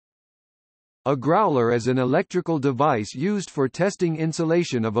A growler is an electrical device used for testing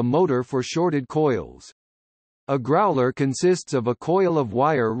insulation of a motor for shorted coils. A growler consists of a coil of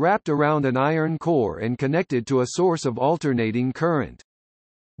wire wrapped around an iron core and connected to a source of alternating current.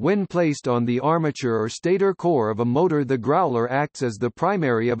 When placed on the armature or stator core of a motor, the growler acts as the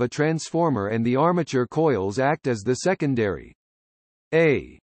primary of a transformer and the armature coils act as the secondary.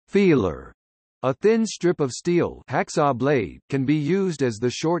 A feeler, a thin strip of steel hacksaw blade, can be used as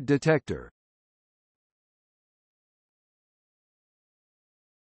the short detector.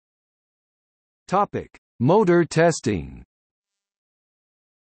 Topic: Motor testing.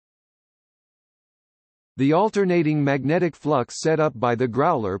 The alternating magnetic flux set up by the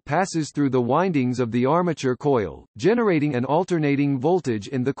growler passes through the windings of the armature coil, generating an alternating voltage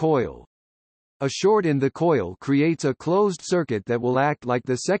in the coil. A short in the coil creates a closed circuit that will act like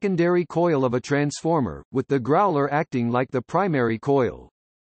the secondary coil of a transformer, with the growler acting like the primary coil.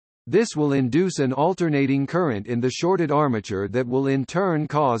 This will induce an alternating current in the shorted armature that will in turn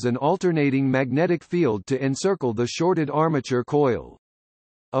cause an alternating magnetic field to encircle the shorted armature coil.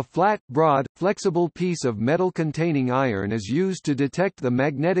 A flat, broad, flexible piece of metal containing iron is used to detect the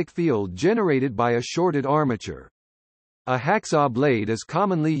magnetic field generated by a shorted armature. A hacksaw blade is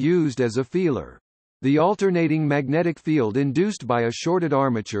commonly used as a feeler. The alternating magnetic field induced by a shorted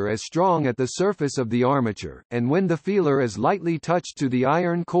armature is strong at the surface of the armature, and when the feeler is lightly touched to the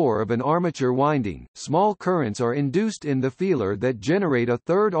iron core of an armature winding, small currents are induced in the feeler that generate a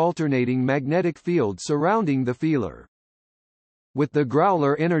third alternating magnetic field surrounding the feeler. With the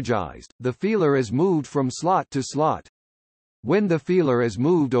growler energized, the feeler is moved from slot to slot. When the feeler is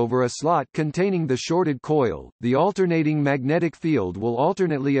moved over a slot containing the shorted coil, the alternating magnetic field will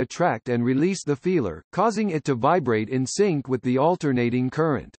alternately attract and release the feeler, causing it to vibrate in sync with the alternating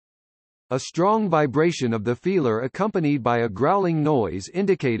current. A strong vibration of the feeler accompanied by a growling noise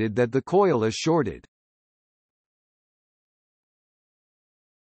indicated that the coil is shorted.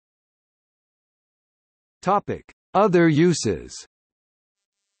 Topic: Other uses.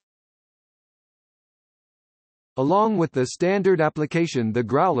 Along with the standard application, the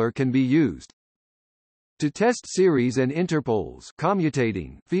growler can be used to test series and interpoles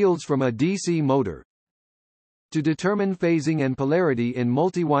commutating fields from a DC motor, to determine phasing and polarity in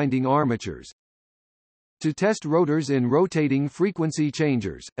multi-winding armatures, to test rotors in rotating frequency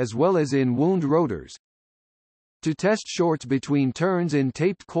changers, as well as in wound rotors, to test shorts between turns in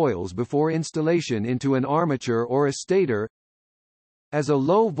taped coils before installation into an armature or a stator, as a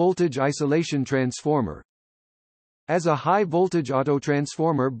low-voltage isolation transformer, as a high-voltage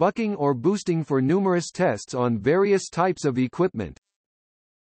autotransformer bucking or boosting for numerous tests on various types of equipment,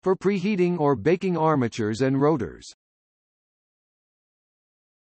 for preheating or baking armatures and rotors.